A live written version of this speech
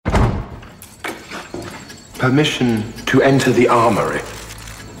Permission to enter the armory.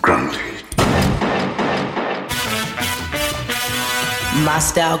 Granted. My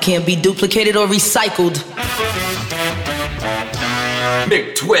style can't be duplicated or recycled.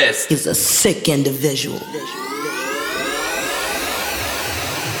 McTwist is a sick individual.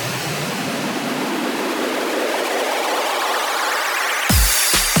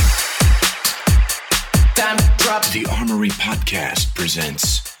 The Armory Podcast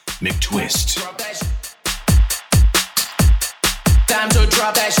presents McTwist. Time to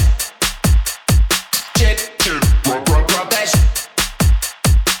drop that shit. Drop that shit.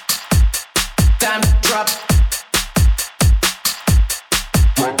 Time to drop.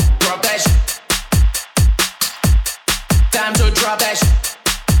 Drop that shit. Time to drop that shit.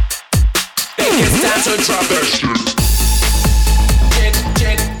 It's time to drop that shit.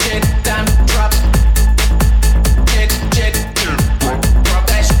 Time to drop. Drop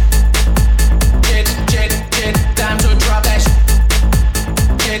that shit. Time to drop that shit. Drop that shit. Time to drop. Drop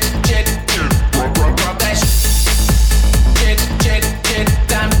that shit.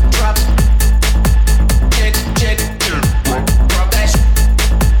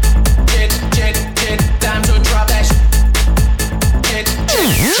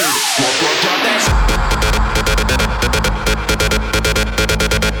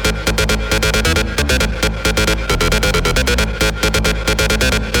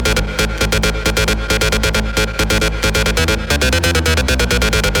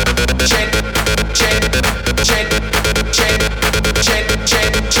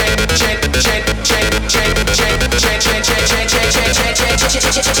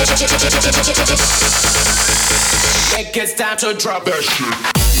 Time to drop that shit. Drop that shit.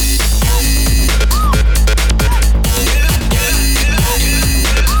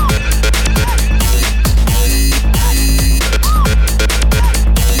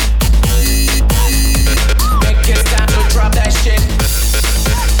 It's time to drop that shit.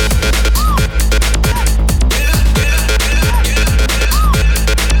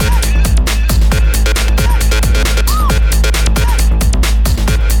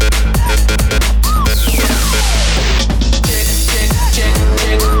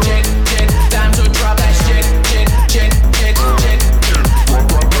 Time to drop that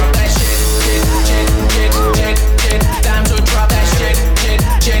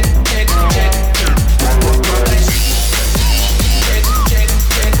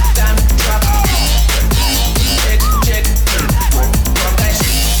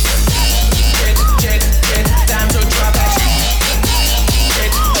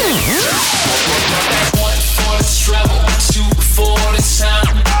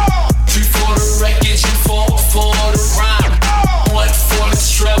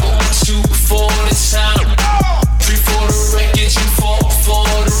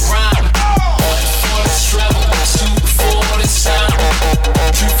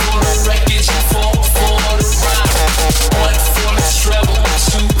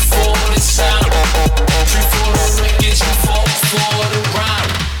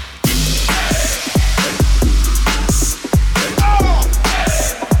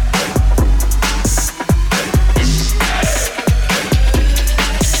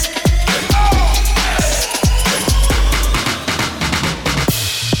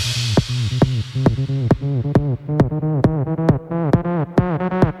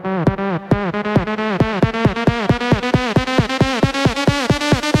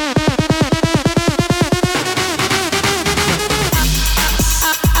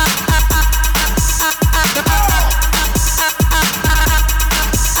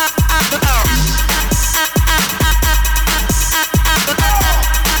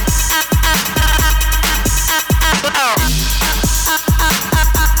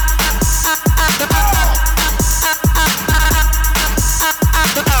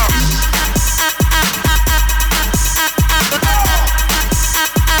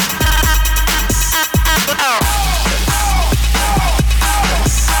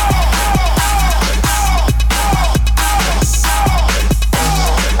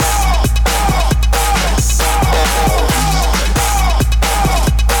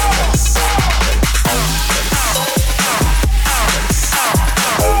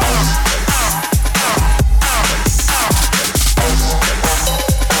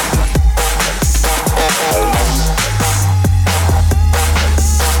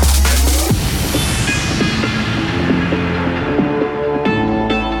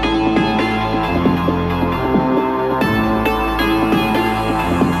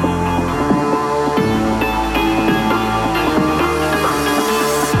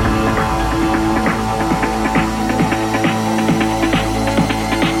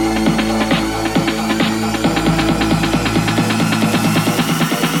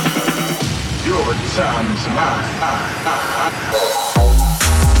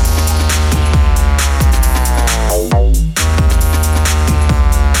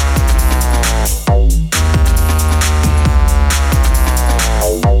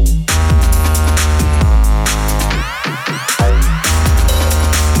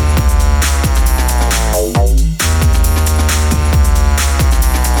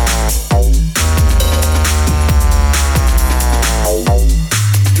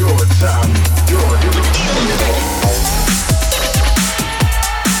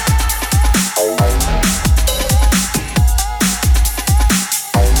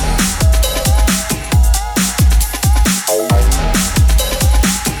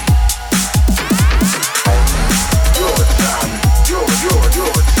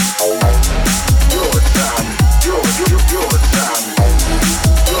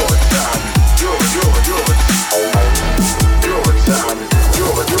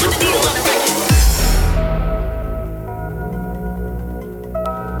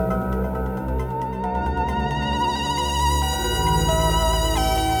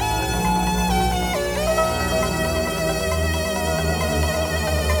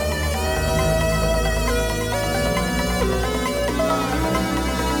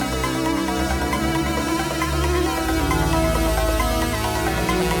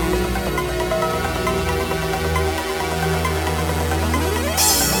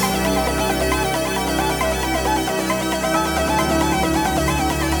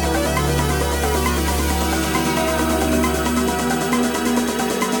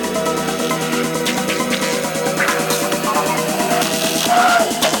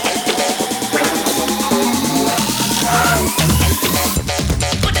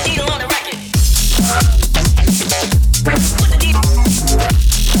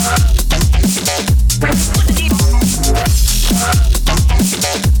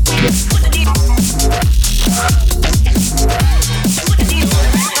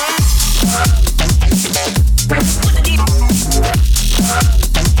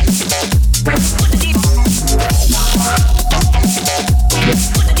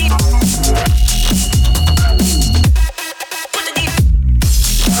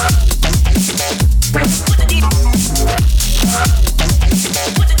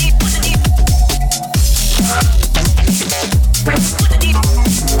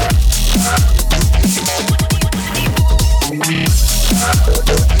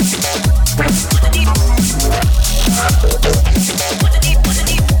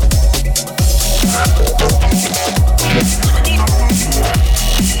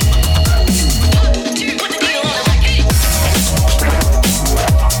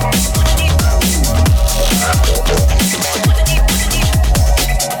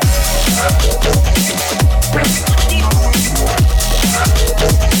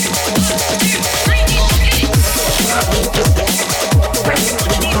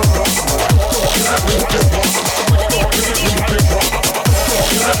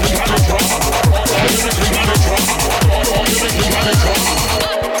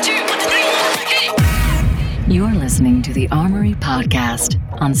You're listening to the Armory Podcast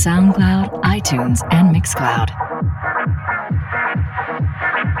on SoundCloud, iTunes, and Mixcloud.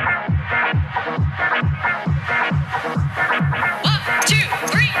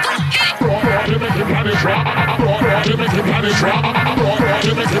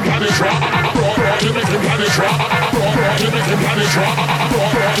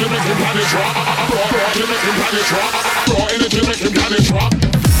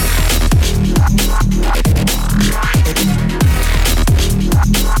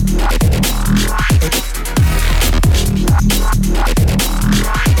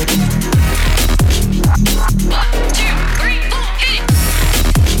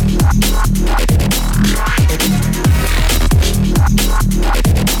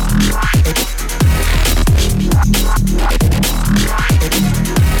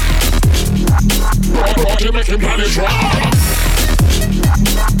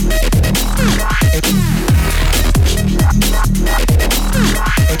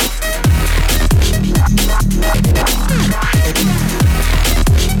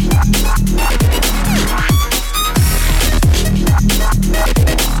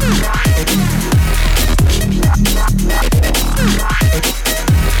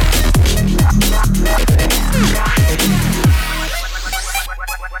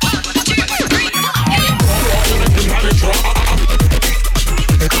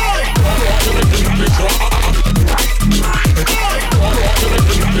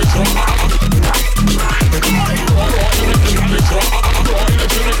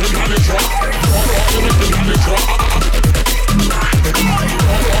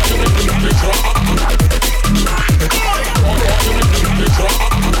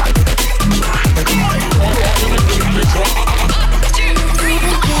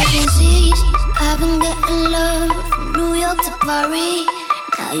 sorry.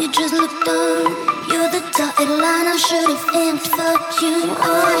 Now you just look dumb. You're the dotted line I should have aimed for you.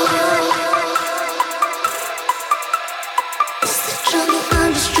 It's the jungle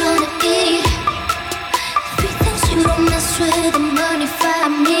I'm just trying to eat. Three things you don't mess with, the money, fire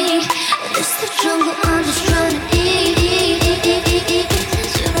me. It's the jungle I'm just trying to eat. Three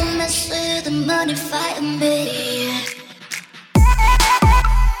things you don't mess with, the money, fire me.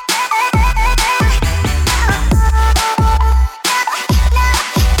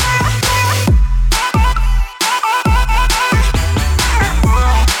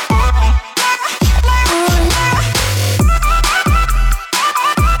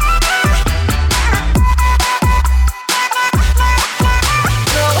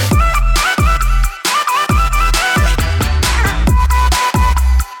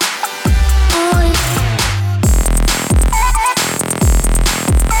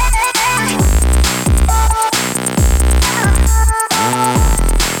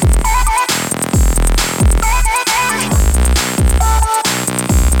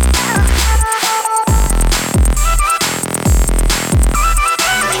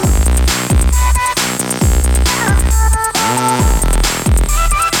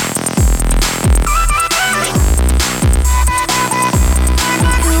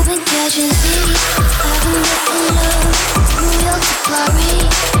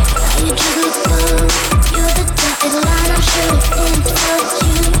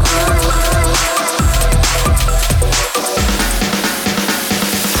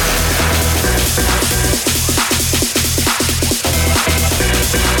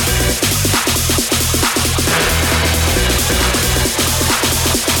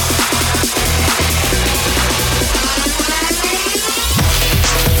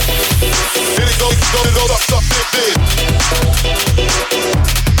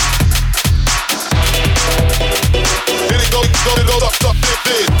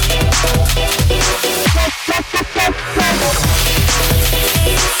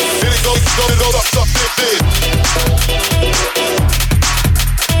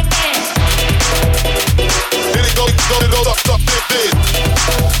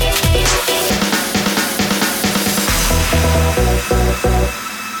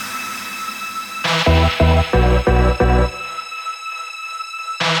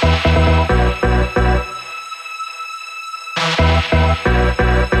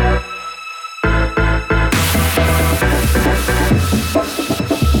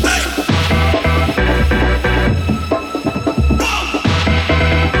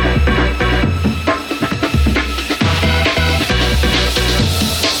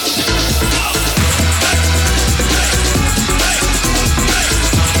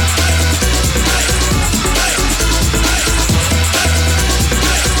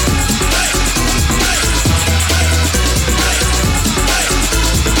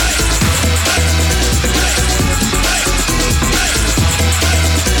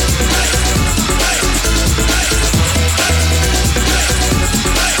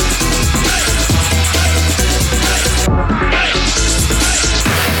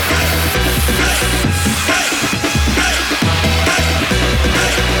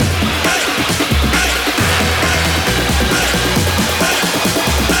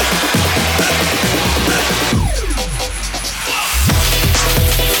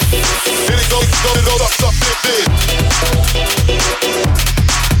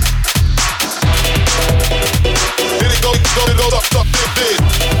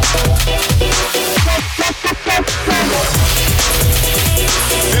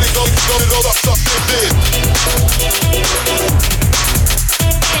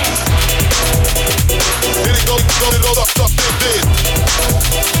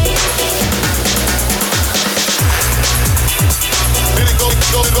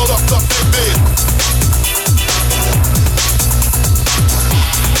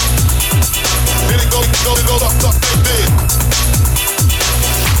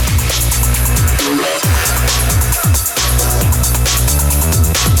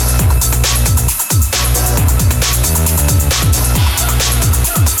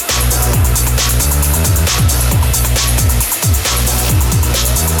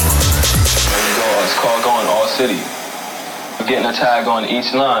 Tag on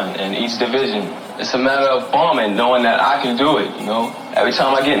each line and each division. It's a matter of bombing, knowing that I can do it, you know. Every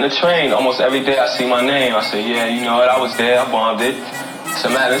time I get in the train, almost every day I see my name. I say, yeah, you know what, I was there, I bombed it. It's a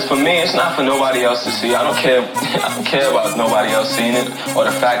matter, it's for me, it's not for nobody else to see. I don't care about nobody else seeing it or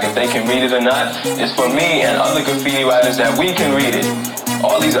the fact if they can read it or not. It's for me and other graffiti writers that we can read it.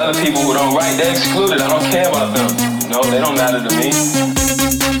 All these other people who don't write, they're excluded. I don't care about them. You know, they don't matter to me.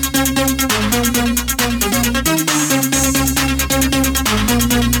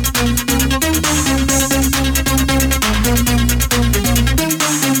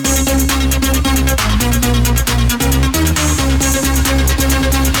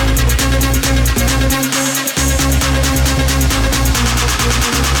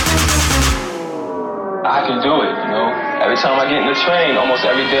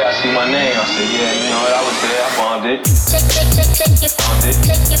 almost every day I see my name. I say, yeah, you know what, I was there, I bombed it.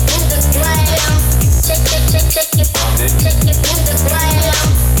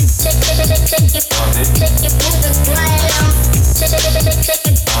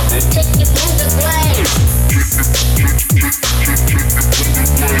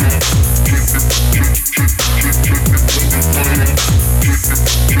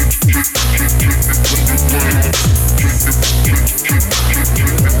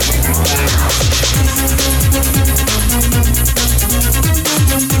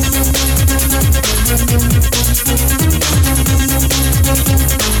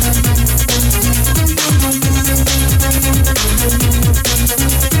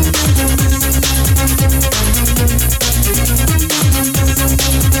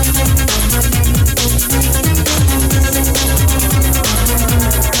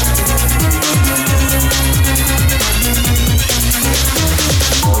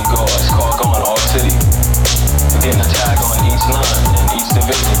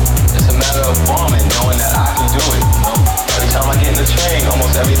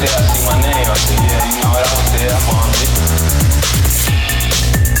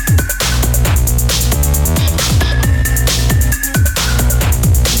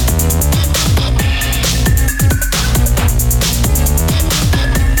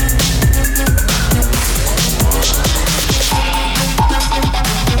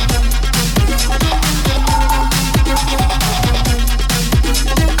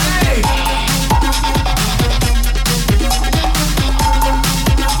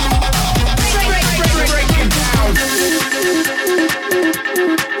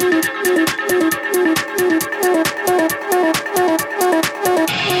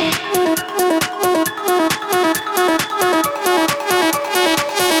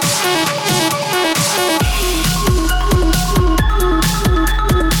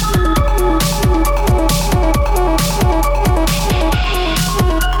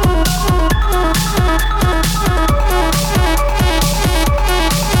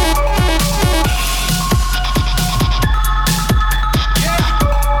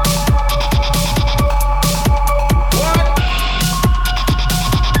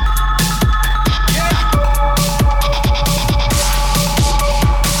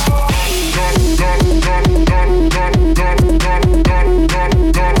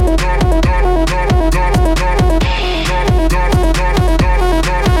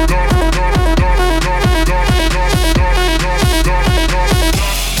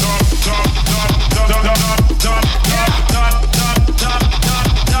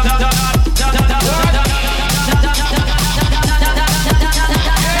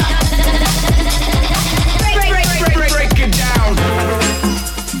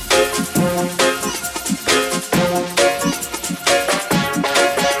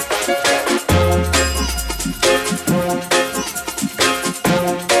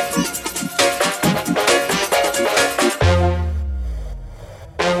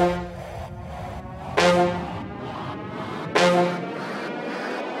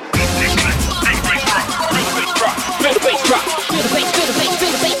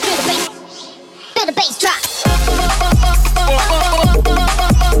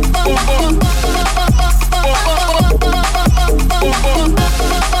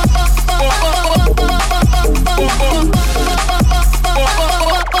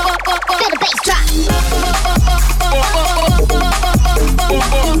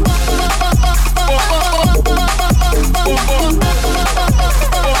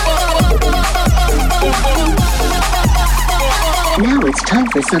 Time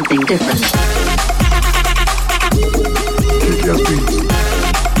for something different. Kick-ass beats.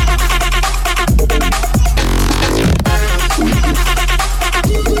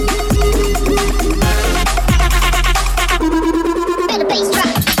 Better bass drop.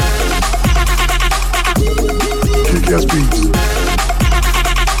 Kick-ass beats.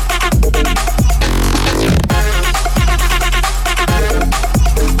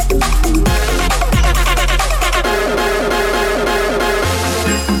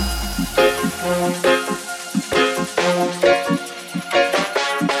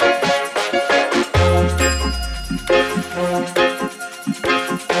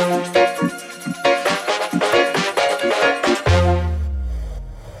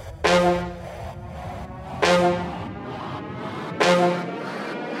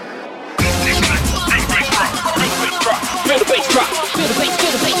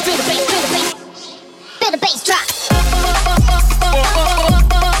 Better bass drop.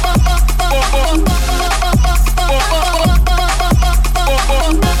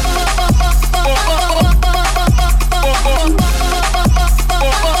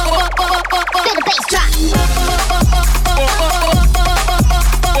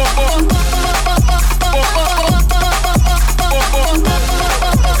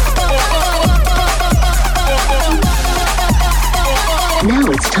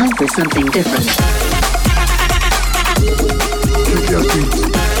 different. Kick-ass beats.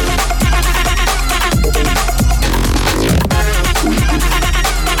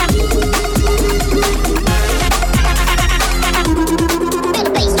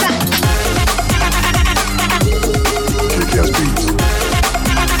 Kick-ass beats.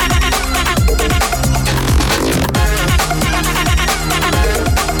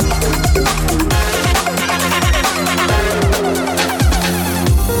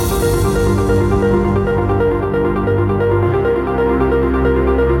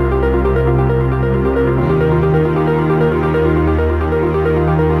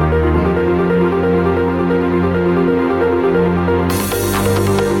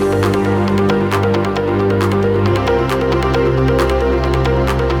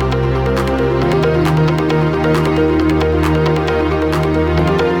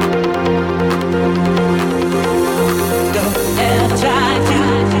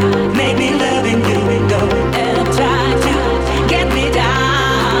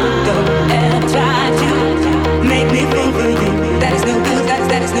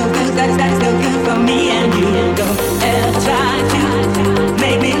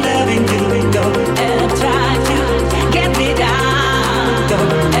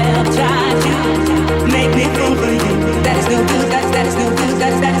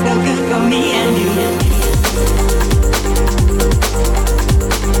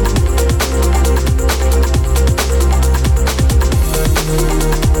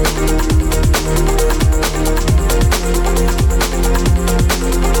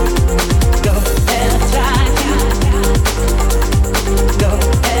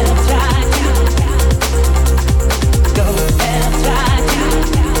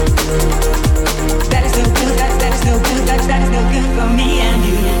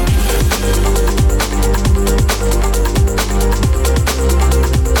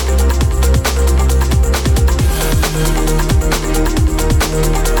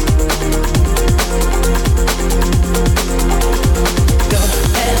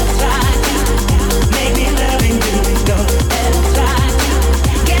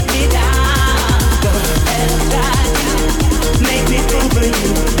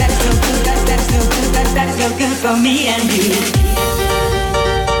 for me and you.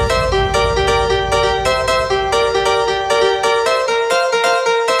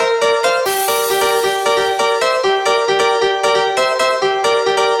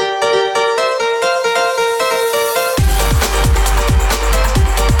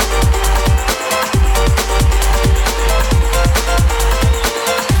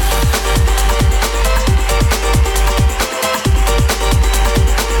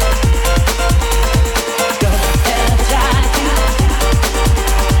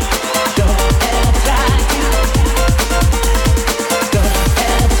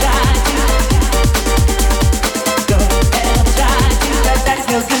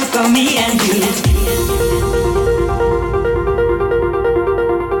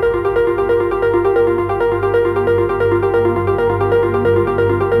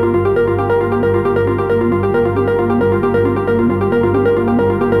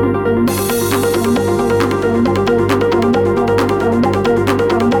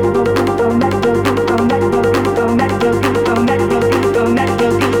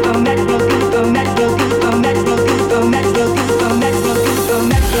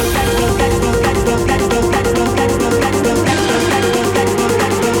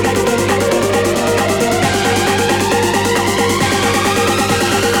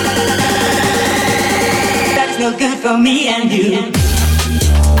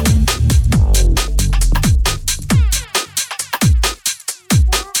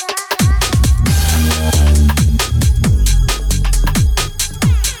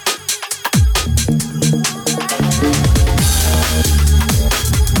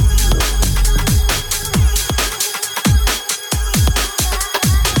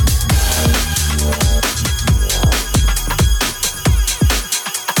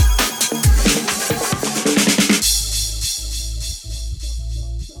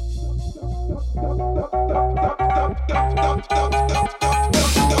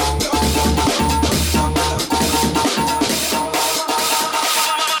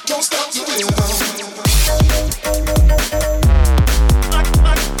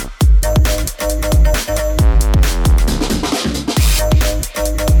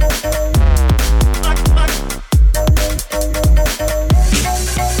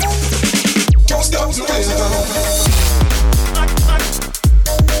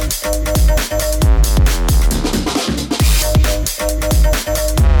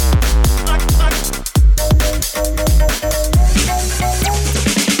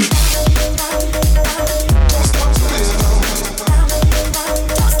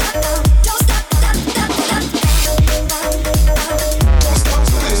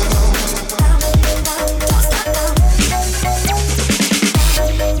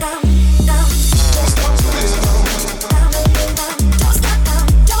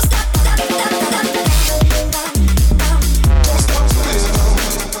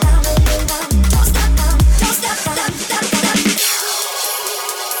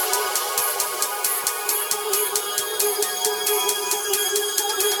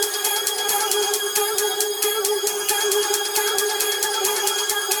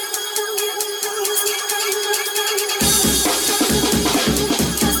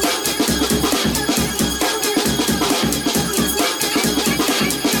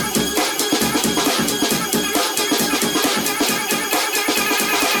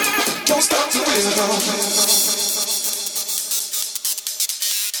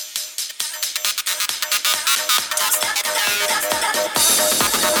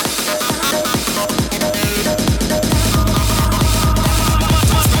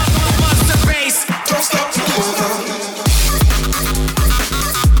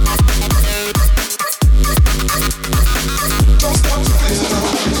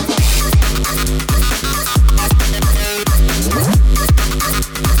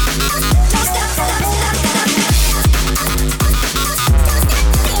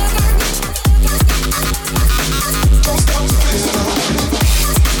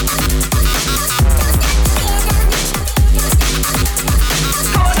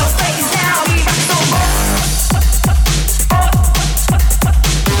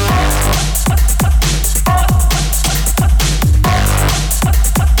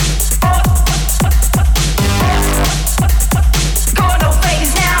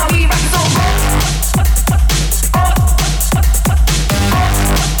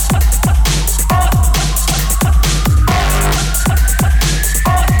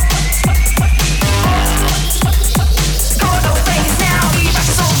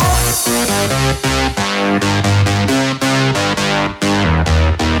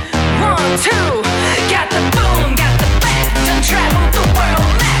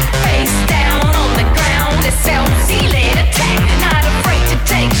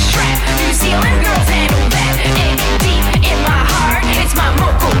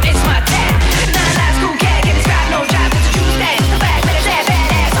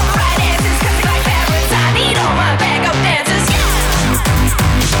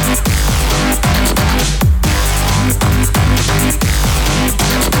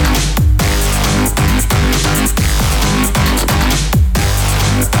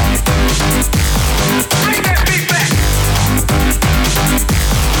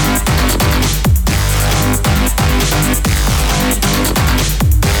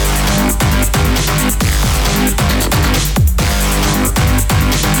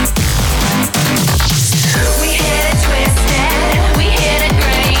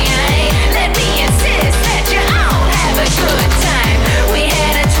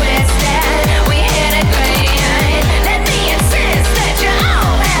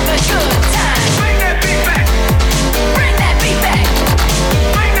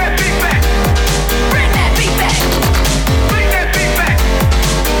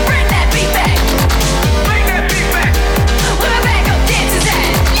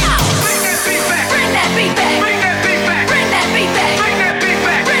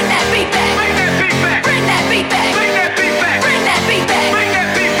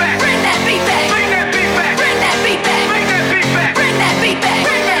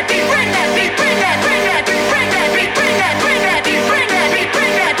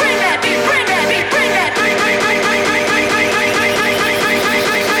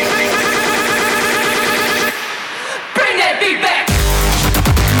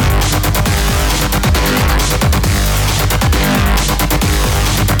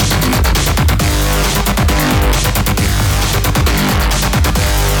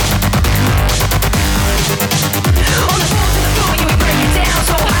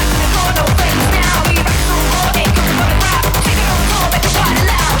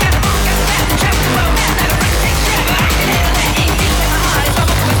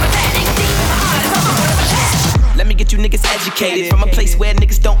 place where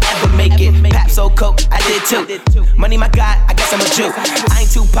niggas don't ever make it. Pap so coke, I did too. Money my God, I guess I'm a Jew. I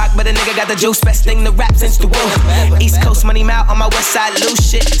ain't Tupac, but a nigga got the juice. Best thing to rap since the woo. East Coast money mouth on my west side, loose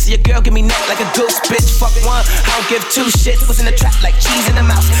shit. See your girl give me neck like a goose, bitch. Fuck one, I don't give two shits. Was in the trap like cheese in the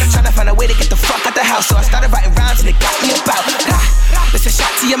mouse. Tryna find a way to get the fuck out the house. So I started writing rhymes and it got me about. Let's a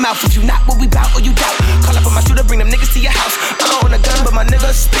shot to your mouth if you not what we bout or you doubt. Call up on my shooter, bring them niggas to your house. I don't own a gun, but my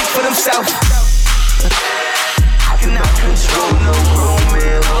niggas speak for themselves. I cannot control no grown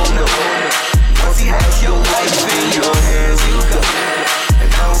man, oh no. Once he has your life in your hands, you go. And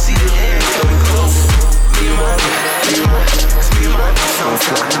I don't see the end coming close. Me and my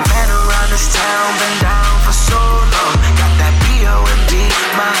the man around this town been down for so long. Got that B.O.M.B,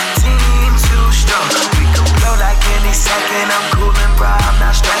 my team too strong. We could blow like any second, I'm cool and bro, I'm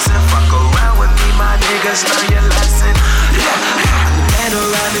not stressing. Fuck around with me, my niggas, learn your lesson. The man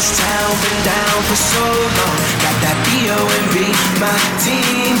around this town been down for so long. Got that B.O.M.B, my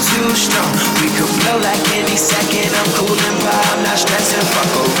team too strong. We could blow like any second, I'm cool and bro, I'm not stressing.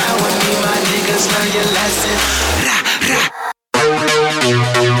 Fuck around with me, my niggas, learn your lesson.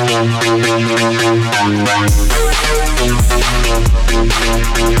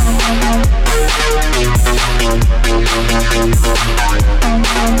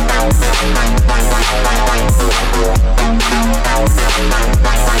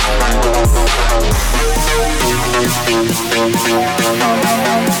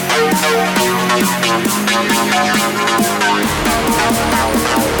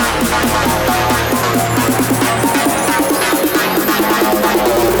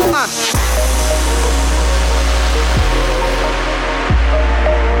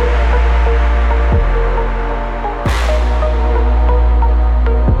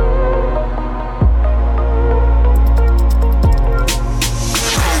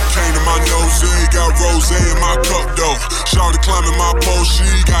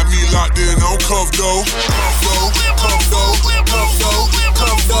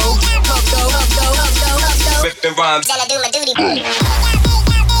 Gonna do my duty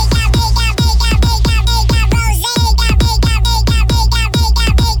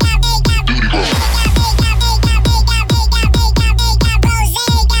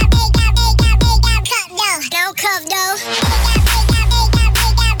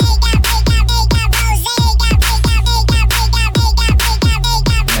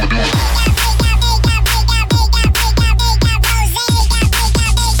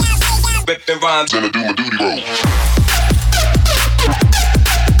roll.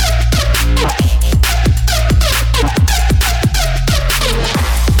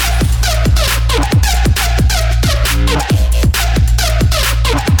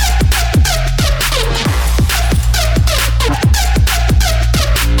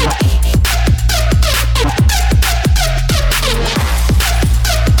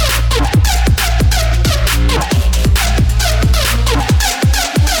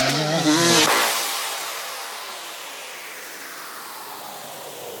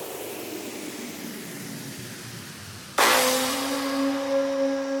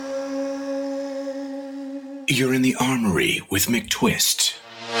 You're in the Armory with McTwist.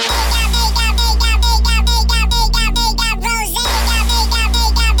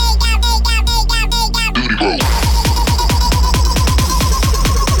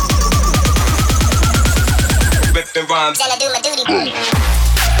 Spitting rhymes. Gonna do my duty roll.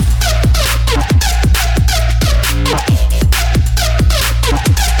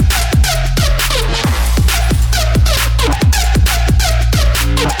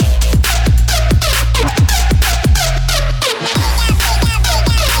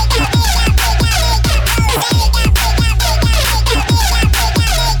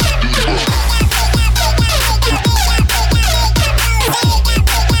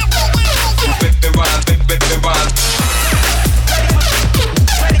 Spitting rhymes.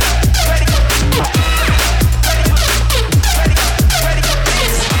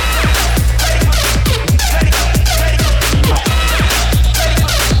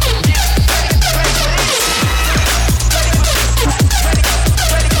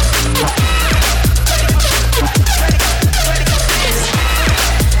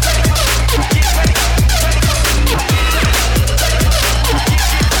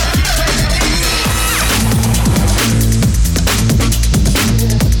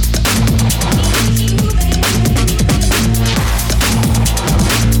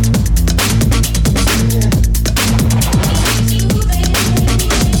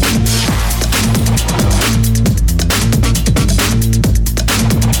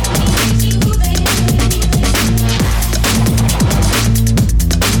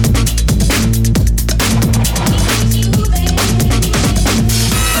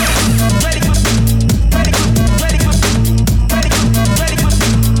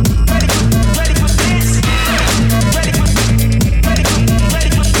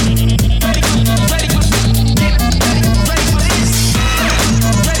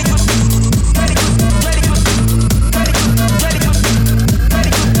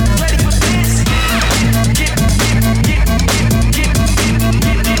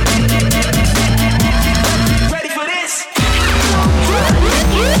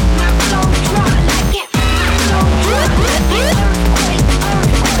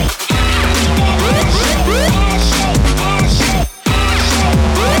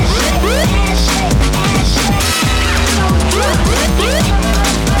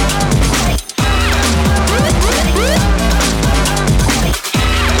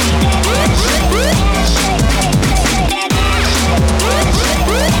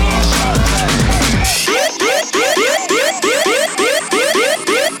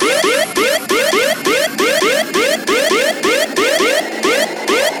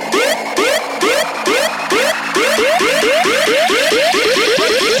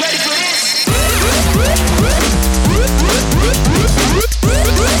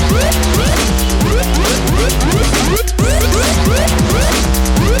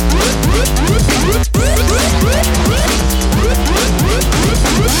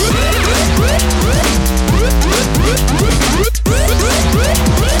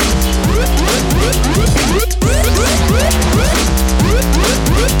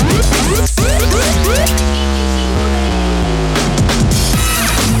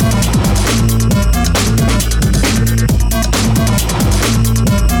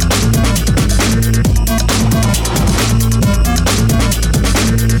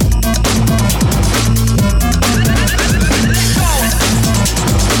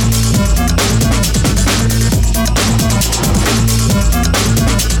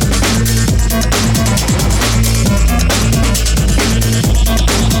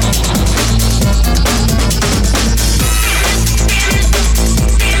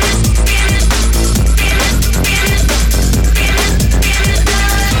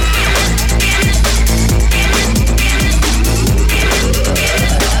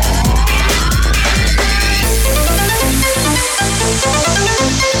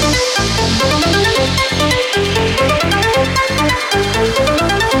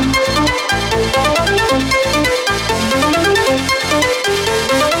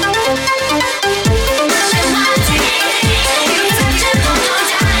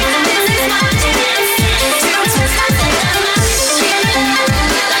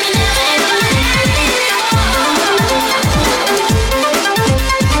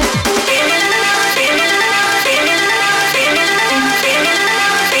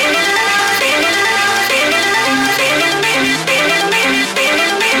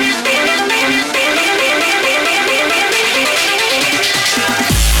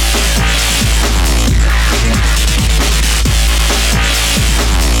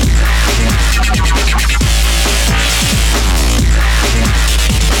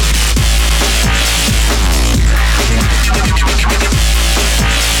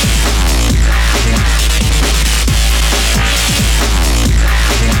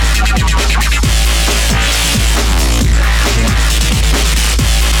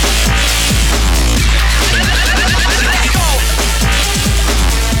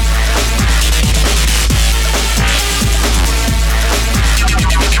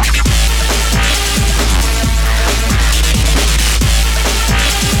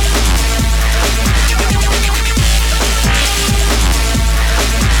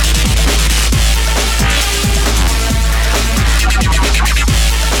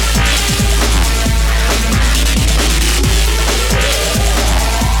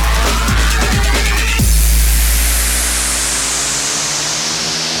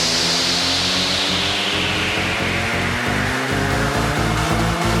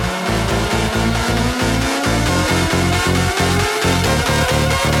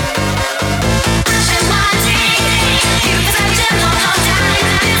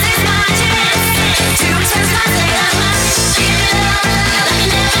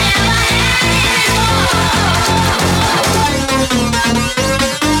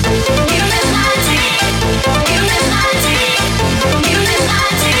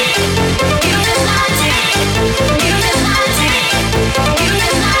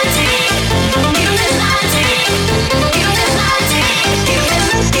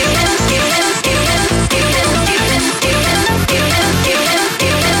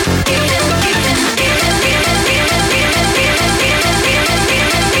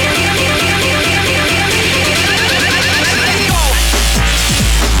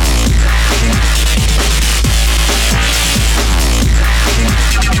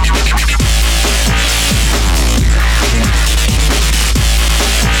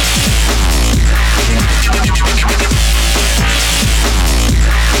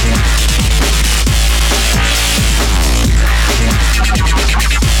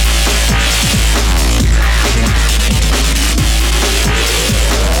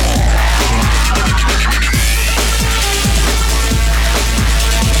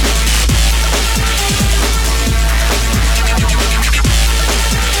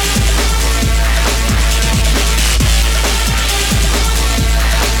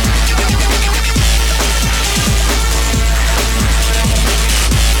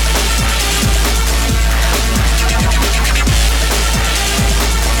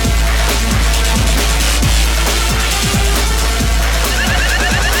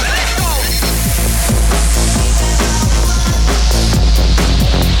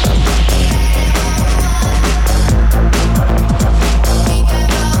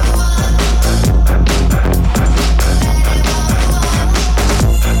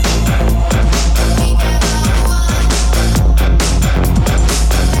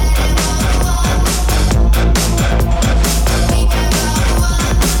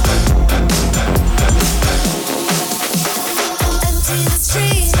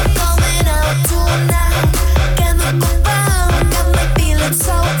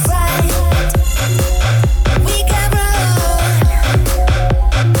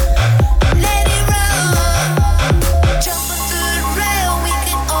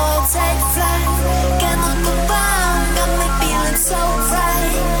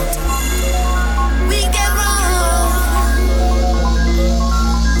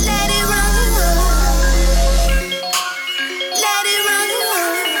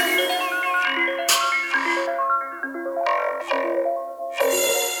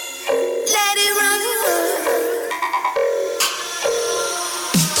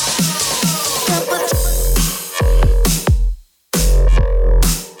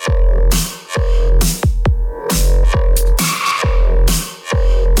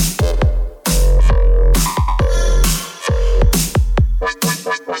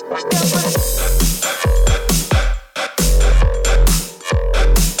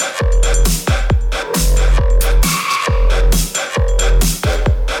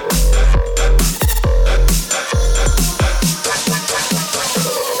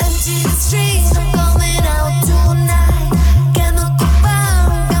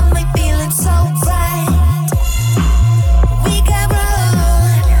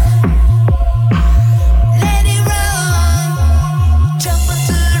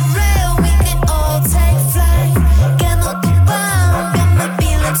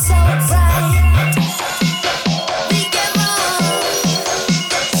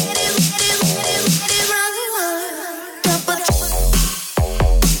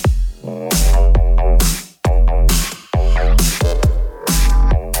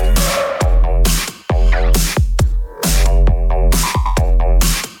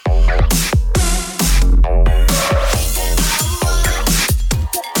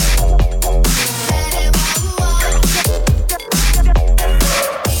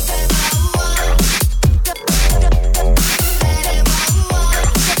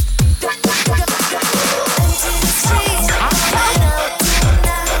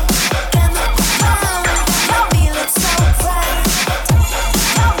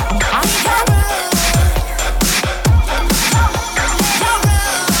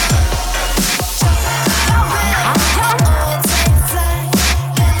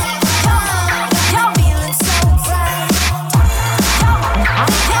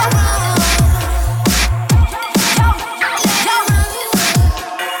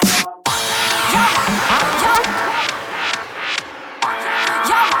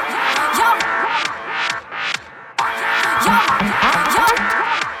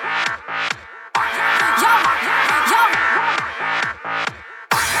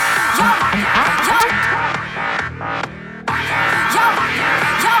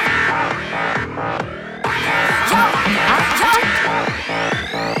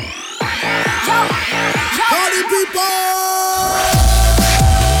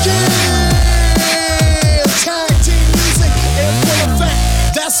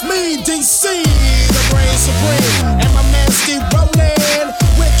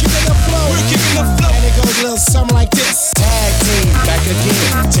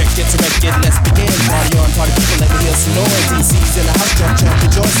 get it, let's begin. Party on, party people, let me hear some noise. DC's in the house, jump,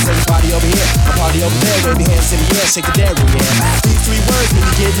 rejoice. Everybody over here, a party over there. Wave your hands in the air, shake the dairy, yeah. These three words when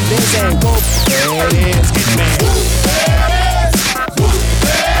you get in this and go. There it is, hit me.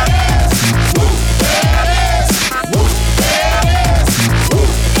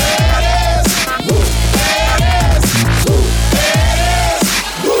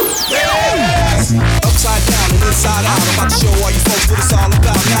 Upside down and inside out, I'm about to show all you folks what it's all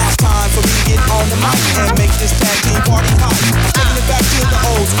about. Now it's time for me to get on the mic and make this tag team party hot. I'm taking it back to the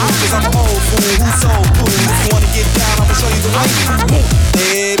old school, cause I'm an old fool who's so cool. If you wanna get down, I'ma show you the way.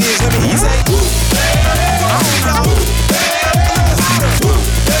 There it is, let me hear you say. Come on, y'all.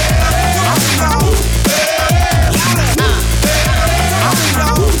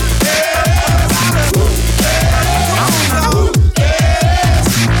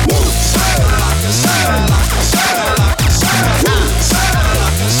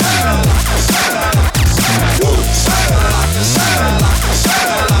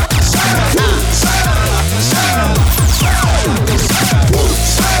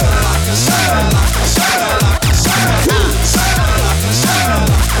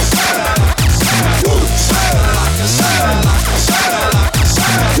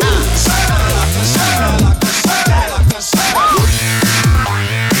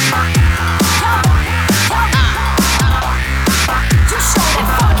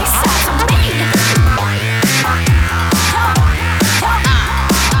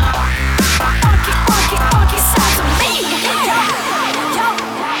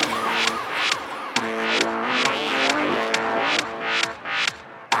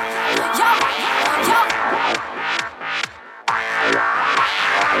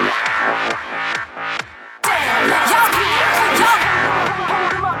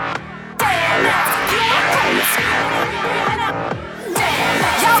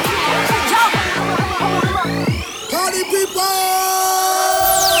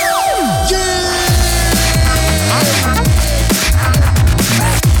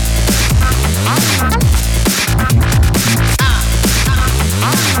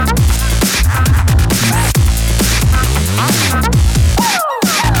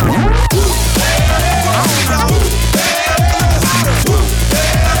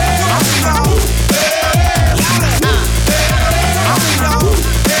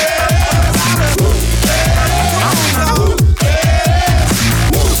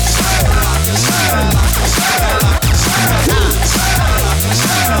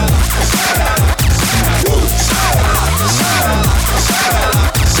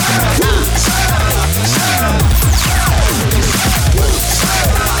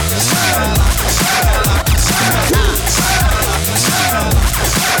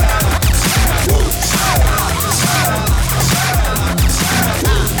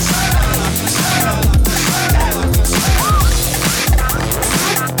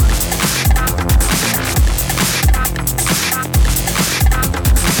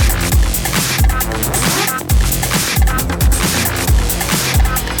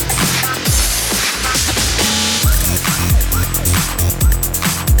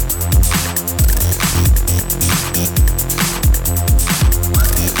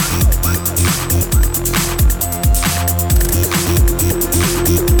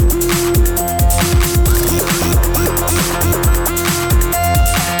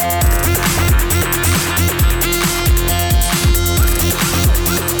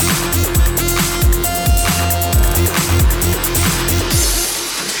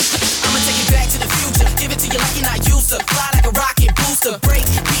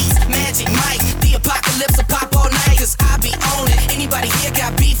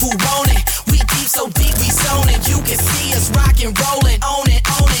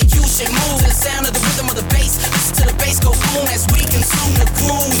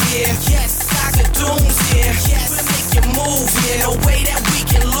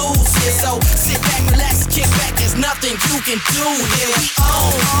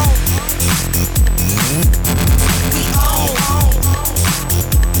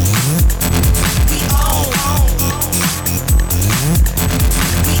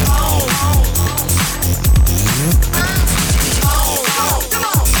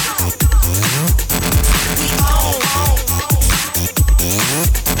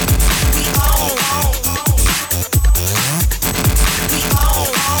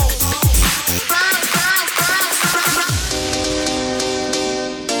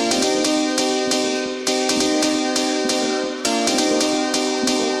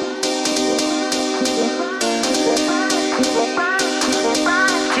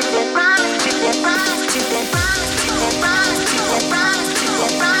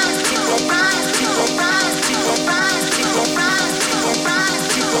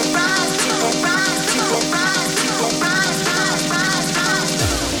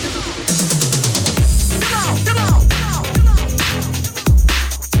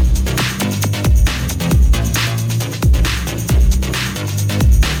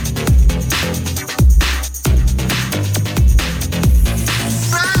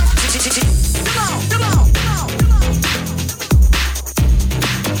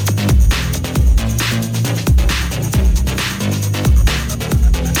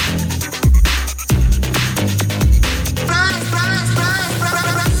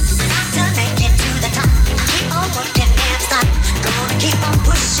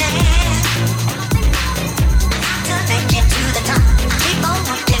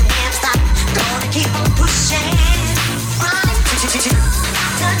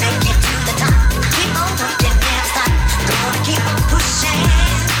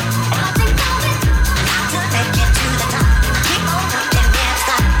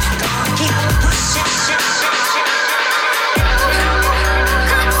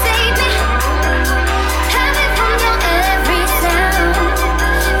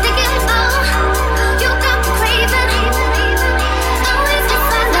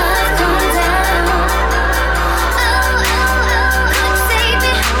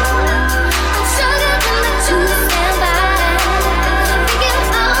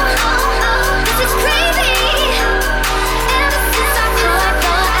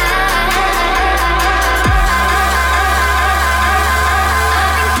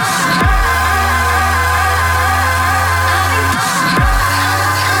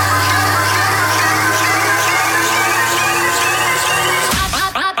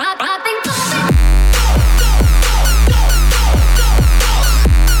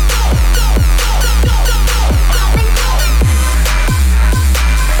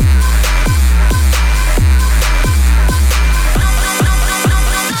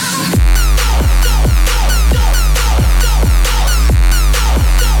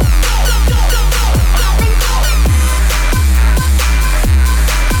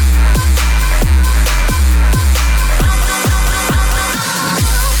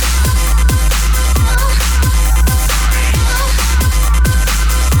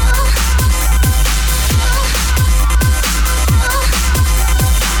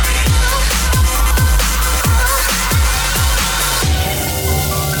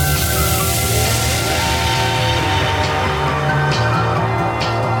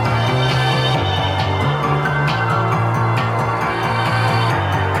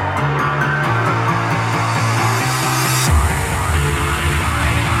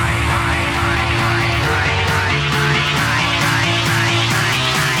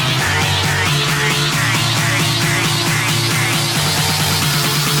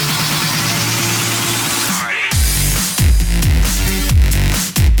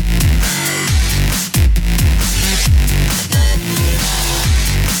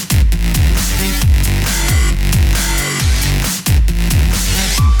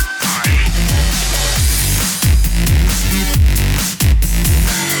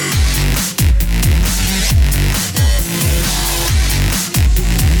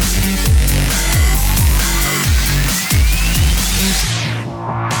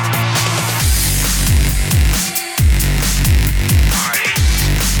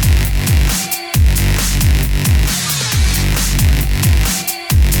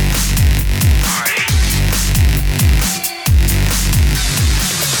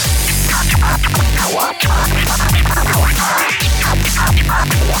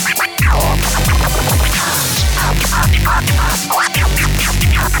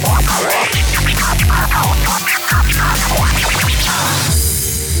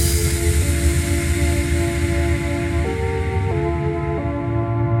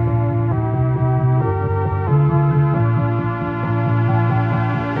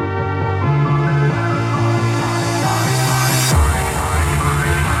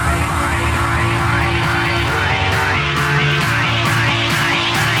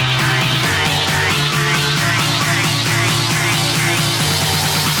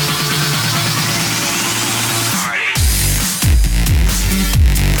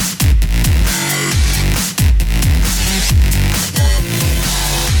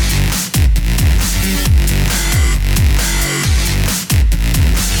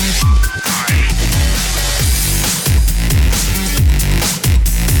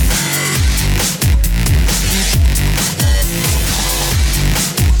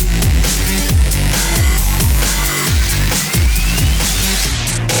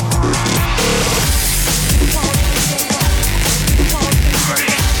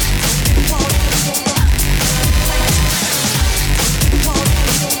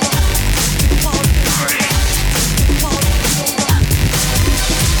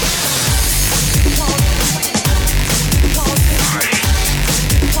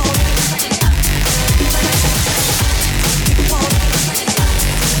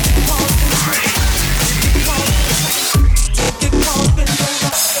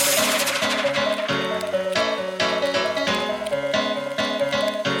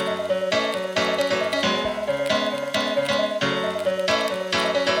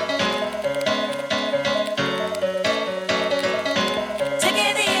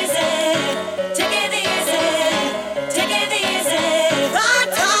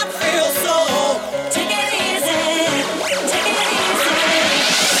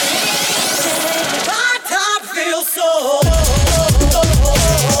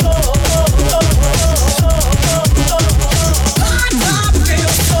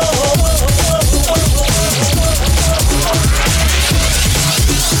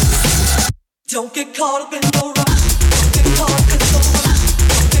 Don't get caught up in the rush. Don't get caught up in the rush.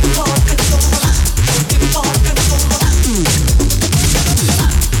 Don't get caught up in the rush. Don't get caught up in the rush.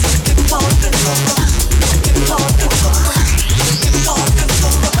 Don't get caught up in the rush.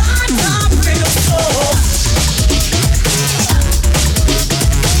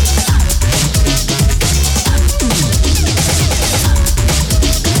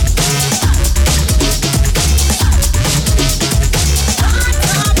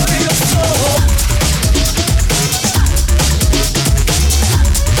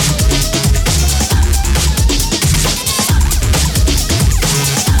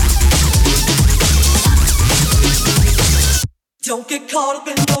 Don't get caught up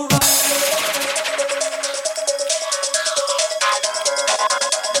in the rush.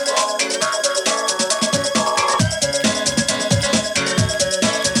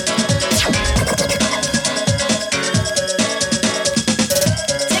 Don't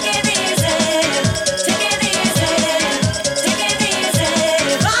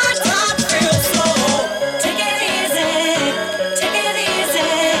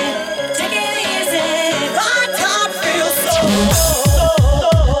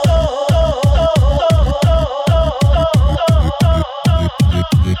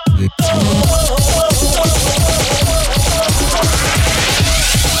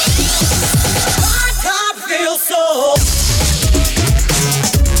get caught up in the rush. I feel so.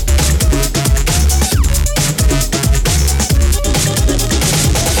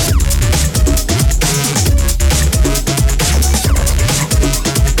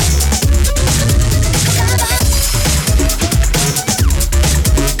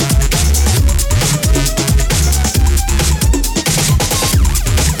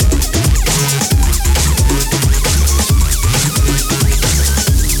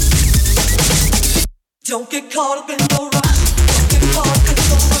 Don't get caught up in the rush. Don't get caught up in the rush. Don't get caught up in the rush. Don't get caught up in the rush. Don't get caught up in the rush.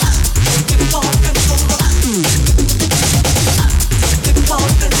 Don't get caught up in the rush. Don't get caught up in the rush. Don't get caught up in the rush. Don't get caught up in the rush. Don't get caught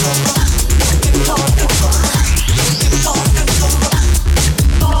up in the rush.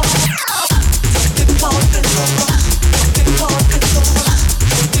 Don't get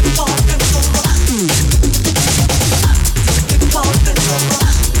caught up in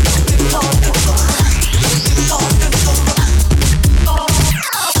the rush. Don't get caught up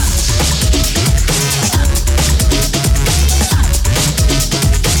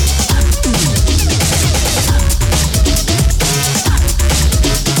in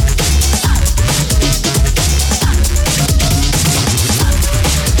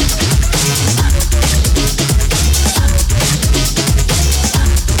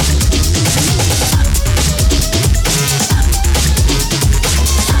rush. Don't get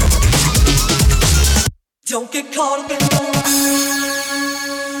caught up in the rush. Don't get caught up in the rush.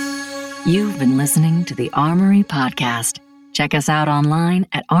 You've been listening to the Armory Podcast. Check us out online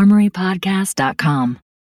at armorypodcast.com.